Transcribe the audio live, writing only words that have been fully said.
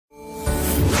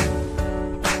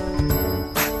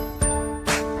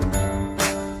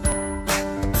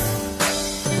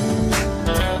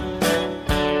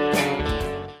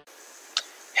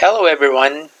Hello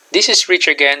everyone, this is Rich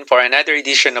again for another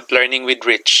edition of Learning with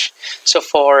Rich. So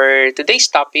for today's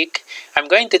topic, I'm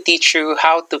going to teach you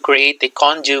how to create a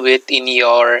conduit in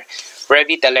your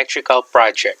Revit electrical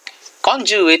project.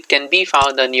 Conduit can be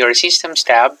found on your Systems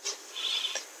tab,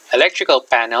 Electrical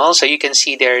panel, so you can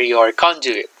see there your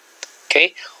conduit.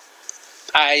 Okay,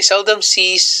 I seldom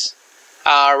see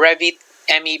Revit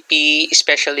MEP,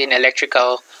 especially in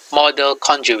electrical model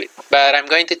conduit, but I'm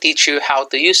going to teach you how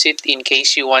to use it in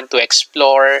case you want to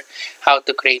explore how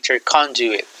to create your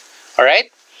conduit.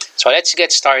 Alright, so let's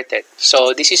get started.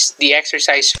 So this is the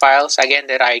exercise files again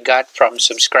that I got from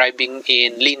subscribing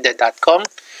in lynda.com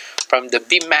from the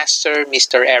Beam Master,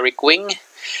 Mr. Eric Wing.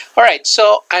 Alright,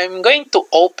 so I'm going to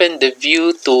open the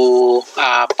view to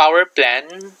power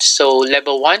plan, so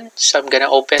level 1. So I'm gonna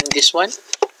open this one.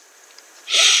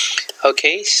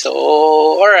 Okay, so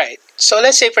alright, so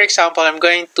let's say for example I'm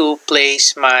going to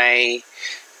place my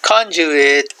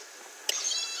conduit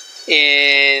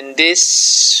in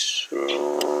this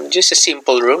room, just a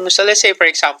simple room. So let's say for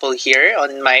example here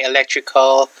on my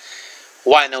electrical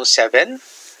 107.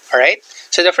 Alright,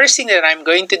 so the first thing that I'm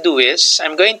going to do is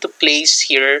I'm going to place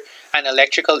here an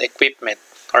electrical equipment.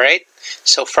 Alright,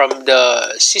 so from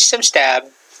the Systems tab,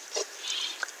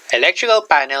 Electrical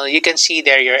panel, you can see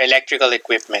there your electrical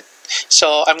equipment.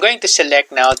 So I'm going to select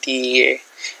now the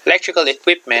electrical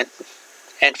equipment,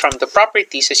 and from the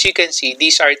properties, as you can see,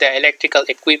 these are the electrical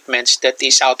equipments that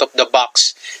is out of the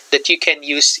box that you can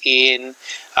use in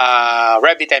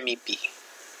Revit MEP.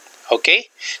 Okay,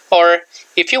 or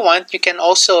if you want, you can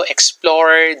also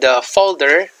explore the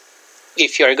folder.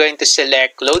 If you are going to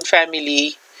select load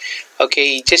family,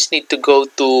 okay, you just need to go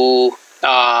to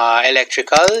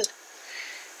electrical,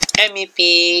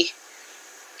 MEP,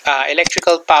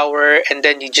 electrical power, and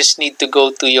then you just need to go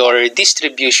to your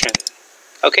distribution.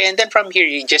 Okay, and then from here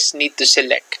you just need to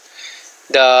select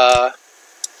the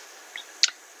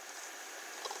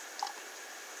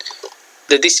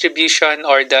distribution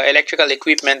or the electrical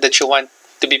equipment that you want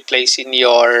to be placed in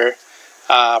your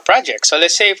project. So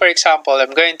let's say for example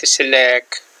I'm going to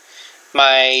select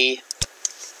my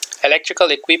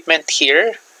electrical equipment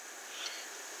here,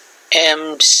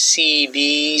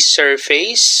 MCB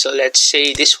surface, so let's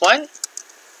say this one.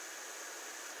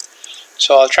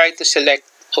 So I'll try to select,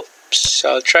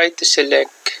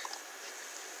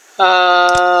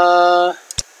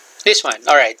 this one.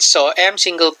 Alright, so M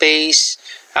single phase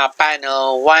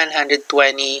panel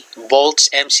 120 volts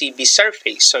MCB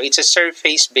surface. So it's a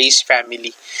surface based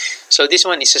family. So this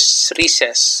one is a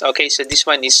recess. Okay, so this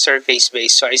one is surface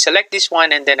based. So I select this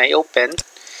one and then I open.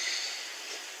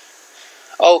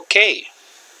 Okay.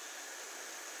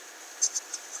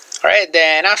 Alright,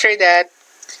 then after that,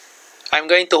 I'm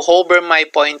going to hover my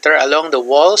pointer along the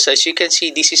wall. So as you can see,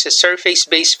 this is a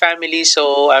surface-based family.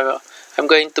 So I'm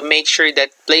going to make sure that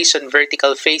place on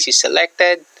vertical face is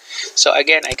selected. So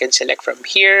again, I can select from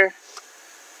here.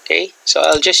 Okay, so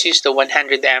I'll just use the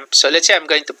 100 amp. So let's say I'm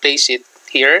going to place it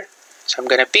here. So I'm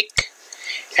going to pick.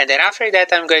 And then after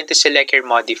that, I'm going to select here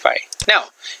modify. Now,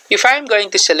 if I'm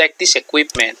going to select this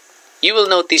equipment, you will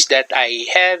notice that I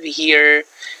have here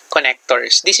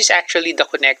connectors. This is actually the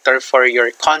connector for your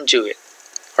conduit.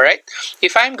 Alright,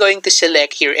 if I'm going to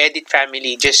select here edit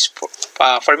family, just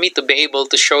for me to be able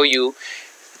to show you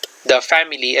the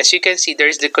family, as you can see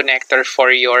there's the connector for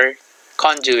your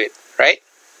conduit, right?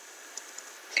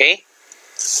 Okay,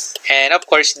 and of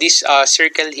course this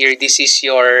circle here, this is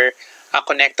your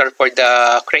connector for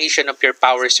the creation of your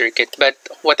power circuit. But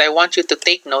what I want you to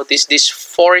take note is this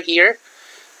 4 here,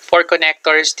 4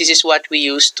 connectors. This is what we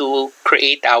use to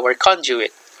create our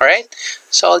conduit. Alright,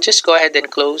 so I'll just go ahead and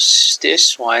close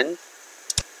this one.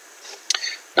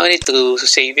 No need to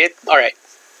save it. Alright,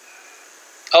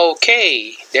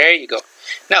 okay, there you go.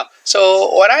 Now, so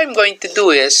what I'm going to do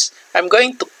is I'm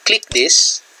going to click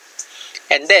this,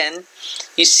 and then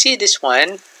you see this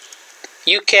one,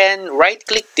 you can right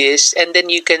click this, and then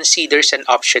you can see there's an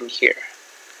option here.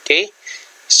 Okay,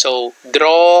 so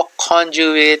draw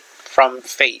conduit from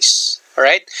face.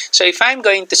 Alright, so if I'm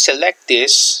going to select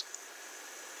this,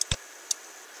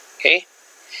 okay,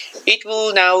 it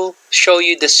will now show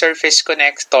you the surface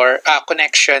connector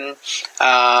connection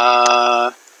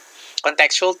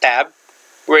contextual tab,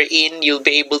 wherein you'll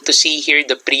be able to see here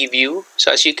the preview.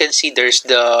 So as you can see, there's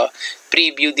the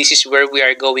preview. This is where we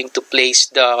are going to place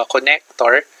the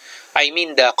connector,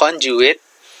 the conduit.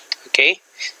 Okay,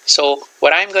 so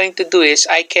what I'm going to do is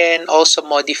I can also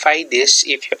modify this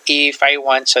if I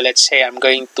want. So let's say I'm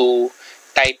going to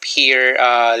type here,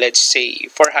 let's say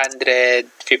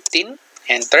 415,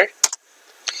 enter.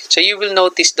 So you will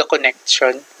notice the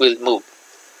connection will move,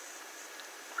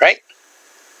 right?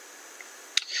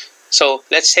 So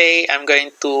let's say I'm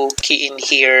going to key in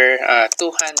here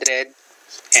 200,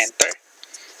 enter.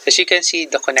 As you can see,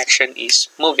 the connection is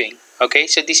moving. Okay,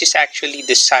 so this is actually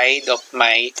the side of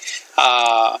my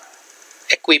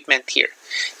equipment here.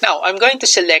 Now I'm going to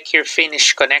select here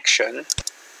finish connection.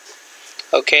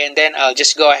 Okay, and then I'll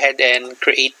just go ahead and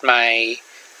create my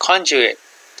conduit.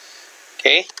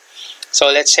 Okay, so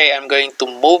let's say I'm going to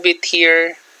move it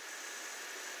here.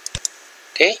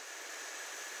 Okay,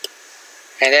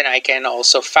 and then I can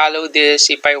also follow this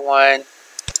if I want.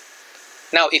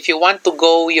 Now if you want to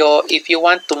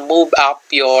move up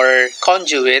your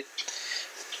conduit,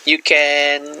 you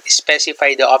can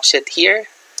specify the offset here.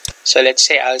 So let's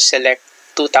say I'll select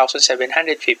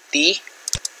 2750.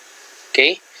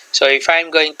 Okay, so if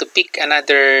I'm going to pick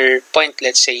another point,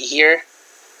 let's say here,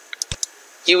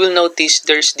 you will notice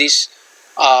there's this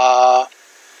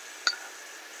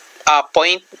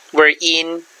point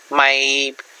wherein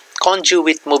my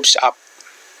conduit moves up.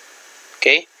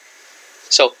 Okay,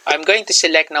 so I'm going to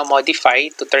select now modify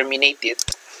to terminate it.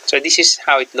 So this is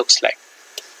how it looks like.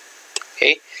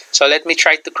 Okay, so let me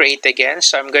try to create again.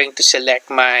 So I'm going to select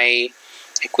my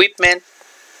equipment,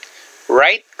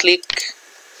 right click,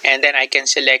 and then I can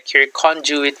select your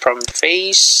conduit from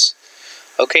face.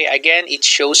 Okay, again it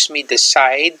shows me the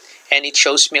side, and it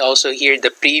shows me also here the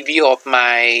preview of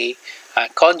my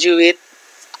conduit,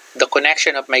 the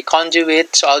connection of my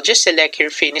conduit. So I'll just select here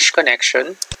finish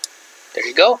connection. There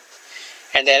you go.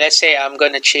 And then let's say I'm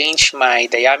gonna change my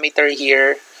diameter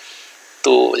here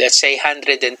to, let's say,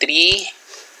 103.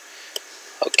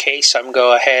 Okay, so I'm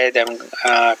go ahead and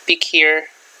pick here.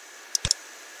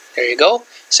 There you go.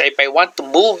 So if I want to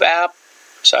move up,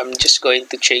 so I'm just going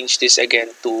to change this again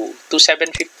to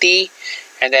 2750,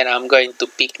 and then I'm going to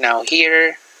pick now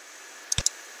here.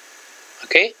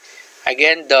 Okay,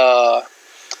 again the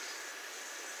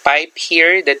pipe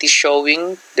here that is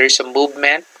showing there's a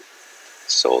movement,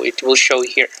 so it will show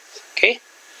here. Okay,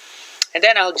 and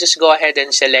then I'll just go ahead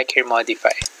and select here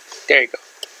modify. There you go.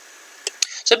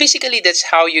 So basically that's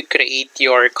how you create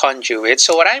your conduit.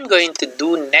 So what I'm going to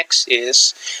do next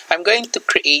is I'm going to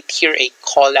create here a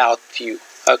call out view.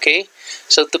 Okay,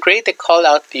 so to create a call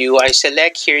out view, I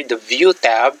select here the view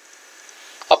tab.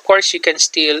 Of course you can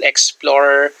still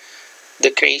explore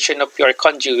the creation of your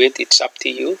conduit, it's up to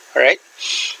you. Alright,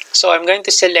 so I'm going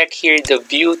to select here the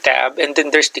view tab, and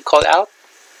then there's the call out.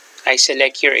 I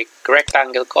select here a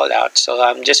rectangle call out, so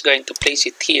I'm just going to place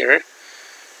it here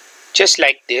just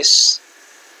like this.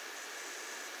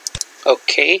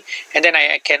 Okay, and then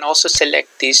I can also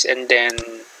select this and then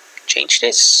change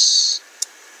this.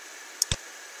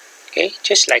 Okay,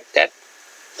 just like that.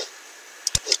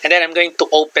 And then I'm going to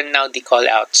open now the call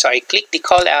out. So I click the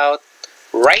call out,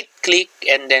 right click,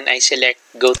 and then I select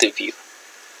go to view.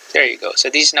 There you go. So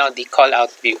this is now the call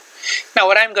out view. Now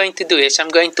what I'm going to do is I'm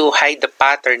going to hide the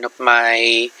pattern of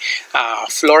my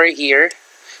floor here.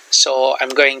 So I'm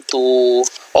going to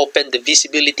open the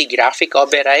visibility graphic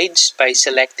overrides by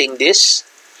selecting this,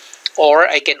 or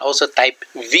I can also type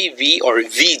VV or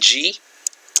VG.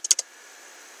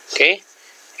 Okay,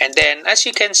 and then as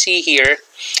you can see here,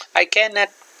 I cannot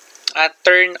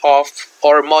turn off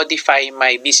or modify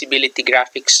my visibility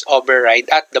graphics override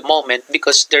at the moment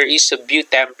because there is a view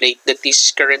template that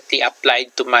is currently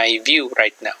applied to my view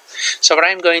right now. So what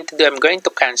I'm going to do, I'm going to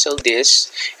cancel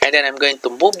this, and then I'm going to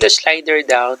move the slider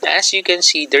down. As you can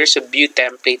see, there's a view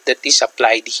template that is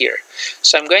applied here.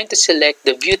 So I'm going to select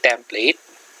the view template,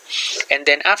 and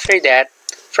then after that,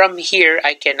 from here,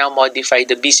 I can now modify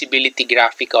the visibility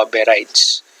graphic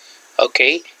overrides.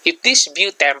 Okay, if this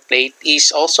view template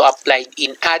is also applied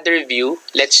in other view,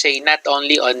 let's say not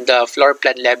only on the floor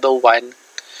plan level 1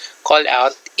 call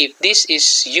out, if this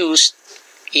is used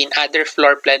in other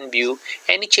floor plan view,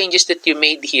 any changes that you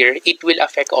made here, it will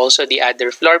affect also the other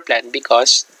floor plan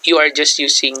because you are just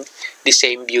using the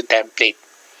same view template.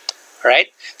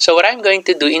 Alright, so what I'm going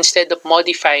to do, instead of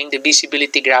modifying the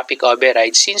visibility graphic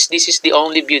override, since this is the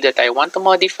only view that I want to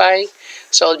modify,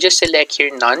 so I'll just select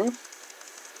here none,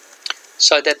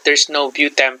 so that there's no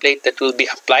view template that will be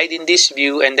applied in this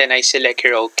view, and then I select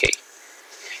here OK.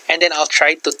 And then I'll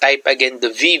try to type again the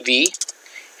VV,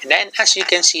 and then as you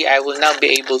can see, I will now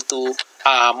be able to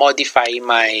modify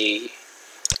my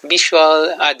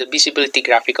the visibility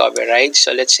graphic override.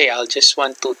 So let's say I'll just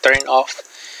want to turn off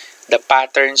the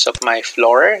patterns of my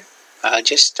floor. I'll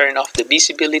just turn off the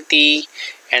visibility,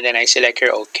 and then I select here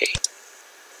OK.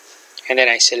 And then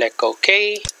I select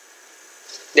OK.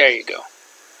 There you go.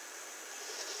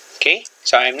 Okay,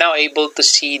 so I'm now able to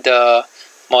see the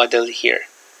model here.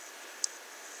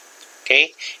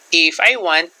 Okay, if I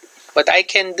want, what I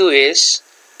can do is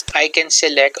I can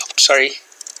select,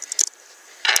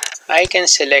 I can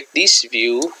select this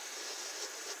view,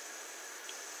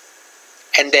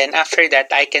 and then after that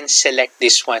I can select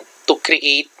this one to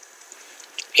create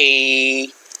a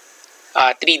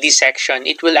 3D section.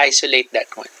 It will isolate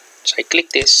that one. So I click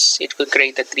this, it will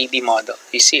create a 3D model.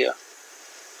 You see,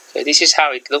 so this is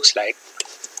how it looks like.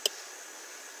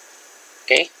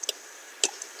 Okay.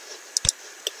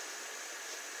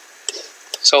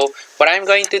 So what I'm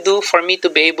going to do for me to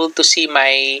be able to see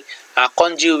my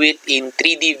conduit in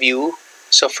 3D view,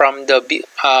 so from the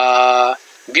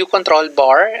view control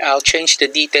bar, I'll change the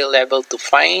detail level to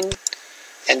fine,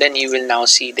 and then you will now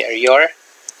see there your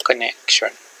connection.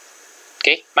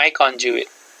 Okay, my conduit.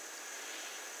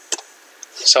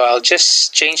 So I'll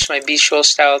just change my visual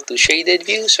style to shaded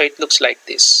view, so it looks like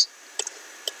this.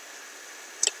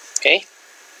 Okay.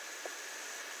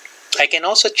 I can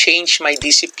also change my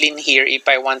discipline here if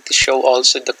I want to show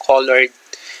also the colored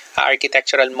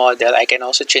architectural model. I can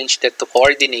also change that to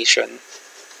coordination.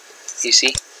 You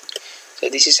see? So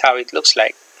this is how it looks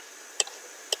like.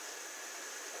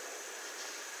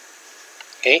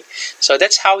 Okay, so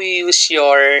that's how you use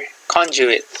your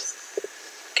conduit.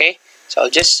 Okay, so I'll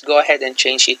just go ahead and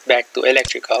change it back to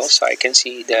electrical so I can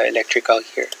see the electrical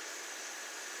here.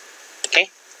 Okay,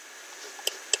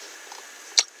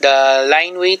 the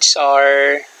line weights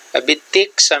are a bit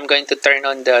thick, so I'm going to turn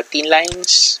on the thin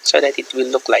lines so that it will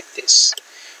look like this.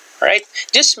 Alright,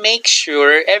 just make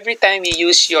sure every time you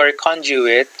use your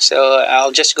conduit, so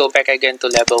I'll just go back again to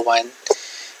level 1,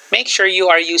 make sure you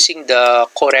are using the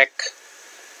correct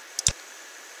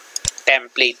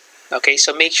template. Okay,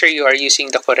 so make sure you are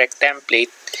using the correct template.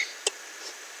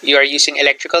 You are using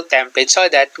electrical template so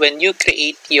that when you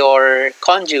create your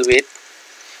conduit,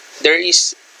 there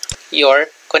is your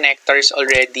connectors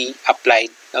already applied.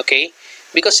 Okay,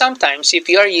 because sometimes if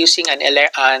you are using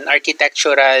an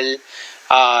architectural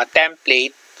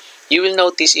template, you will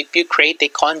notice if you create a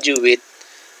conduit,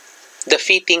 the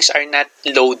fittings are not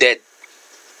loaded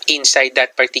inside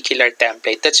that particular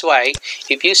template. That's why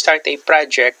if you start a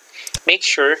project, make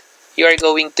sure you are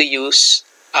going to use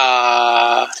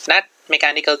not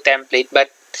mechanical template but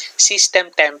system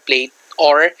template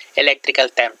or electrical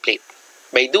template.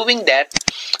 By doing that,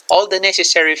 all the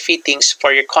necessary fittings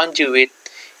for your conduit,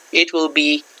 it will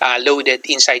be loaded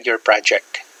inside your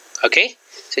project. Okay,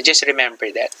 so just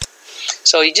remember that.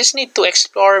 So you just need to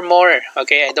explore more.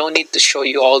 Okay, I don't need to show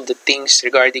you all the things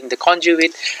regarding the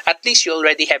conduit. At least you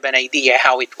already have an idea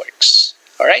how it works.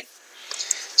 Alright,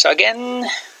 so again,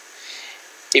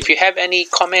 if you have any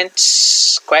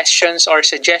comments, questions, or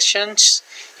suggestions,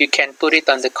 you can put it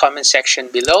on the comment section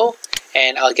below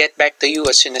and I'll get back to you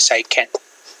as soon as I can.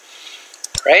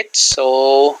 Right,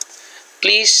 so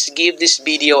please give this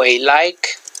video a like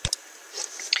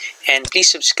and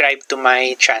please subscribe to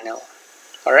my channel.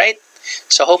 Alright,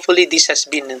 so hopefully this has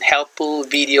been a helpful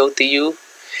video to you.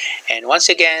 And once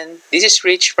again, this is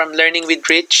Rich from Learning with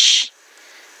Rich.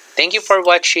 Thank you for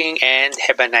watching and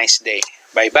have a nice day.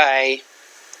 Bye bye.